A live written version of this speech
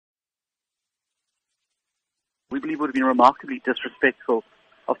We believe it would have been remarkably disrespectful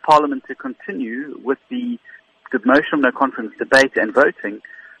of Parliament to continue with the motion of no confidence debate and voting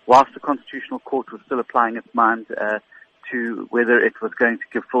whilst the Constitutional Court was still applying its mind to whether it was going to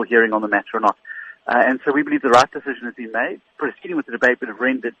give full hearing on the matter or not. And so we believe the right decision has been made. Proceeding with the debate would have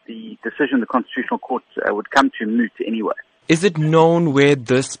rendered the decision the Constitutional Court would come to moot anyway. Is it known where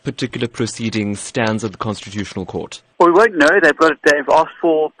this particular proceeding stands at the Constitutional Court? Well, we won't know. They've asked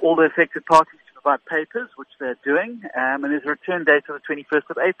for all the affected parties to provide papers, which they're doing, and there's a return date of the 21st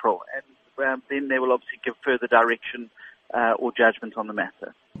of April. And then they will obviously give further direction or judgment on the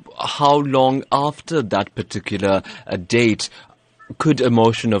matter. How long after that particular date could a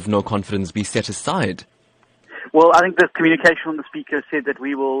motion of no confidence be set aside? Well, I think the communication from the Speaker said that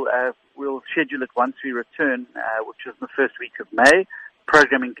we'll schedule it once we return, which is in the first week of May.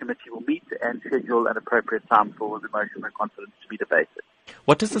 Programming Committee will meet and schedule an appropriate time for the motion of no confidence to be debated.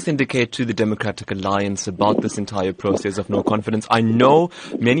 What does this indicate to the Democratic Alliance about this entire process of no confidence? I know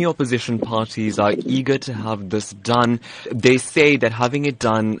many opposition parties are eager to have this done. They say that having it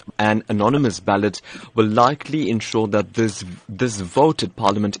done an anonymous ballot will likely ensure that this vote at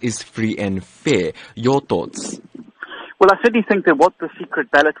Parliament is free and fair. Your thoughts? Well, I certainly think that what the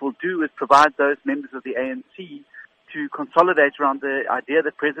secret ballot will do is provide those members of the ANC to consolidate around the idea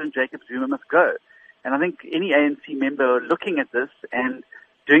that President Jacob Zuma must go. And I think any ANC member looking at this and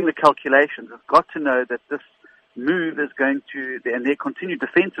doing the calculations has got to know that this move is going to, and their continued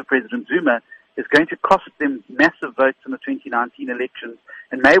defense of President Zuma, is going to cost them massive votes in the 2019 elections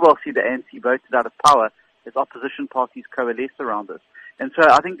and may well see the ANC voted out of power as opposition parties coalesce around this. And so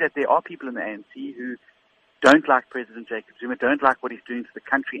I think that there are people in the ANC who don't like President Jacob Zuma, don't like what he's doing to the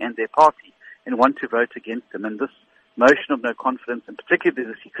country and their party, and want to vote against him. And this motion of no confidence, and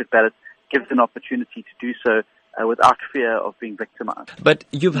particularly the secret ballot, gives an opportunity to do so without fear of being victimized. But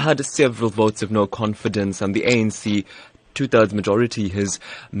you've had several votes of no confidence, and the ANC two-thirds majority has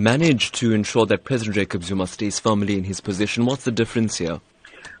managed to ensure that President Jacob Zuma stays firmly in his position. What's the difference here?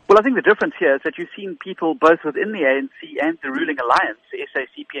 Well, I think the difference here is that you've seen people both within the ANC and the ruling alliance, the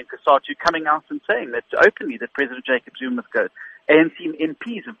SABC and COSATU, coming out and saying that openly that President Jacob Zuma must go. ANC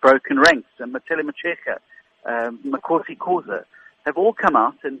MPs have broken ranks, and Matele Macheka, Makosi Khoza, have all come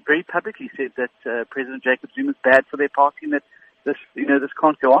out and very publicly said that President Jacob Zuma is bad for their party and that this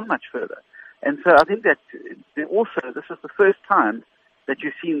can't go on much further. And so I think that also this is the first time that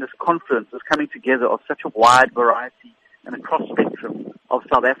you've seen this confluence, this coming together of such a wide variety and a cross-spectrum of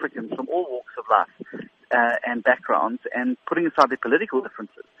South Africans from all walks of life and backgrounds, and putting aside their political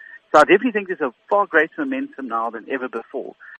differences. So I definitely think there's a far greater momentum now than ever before.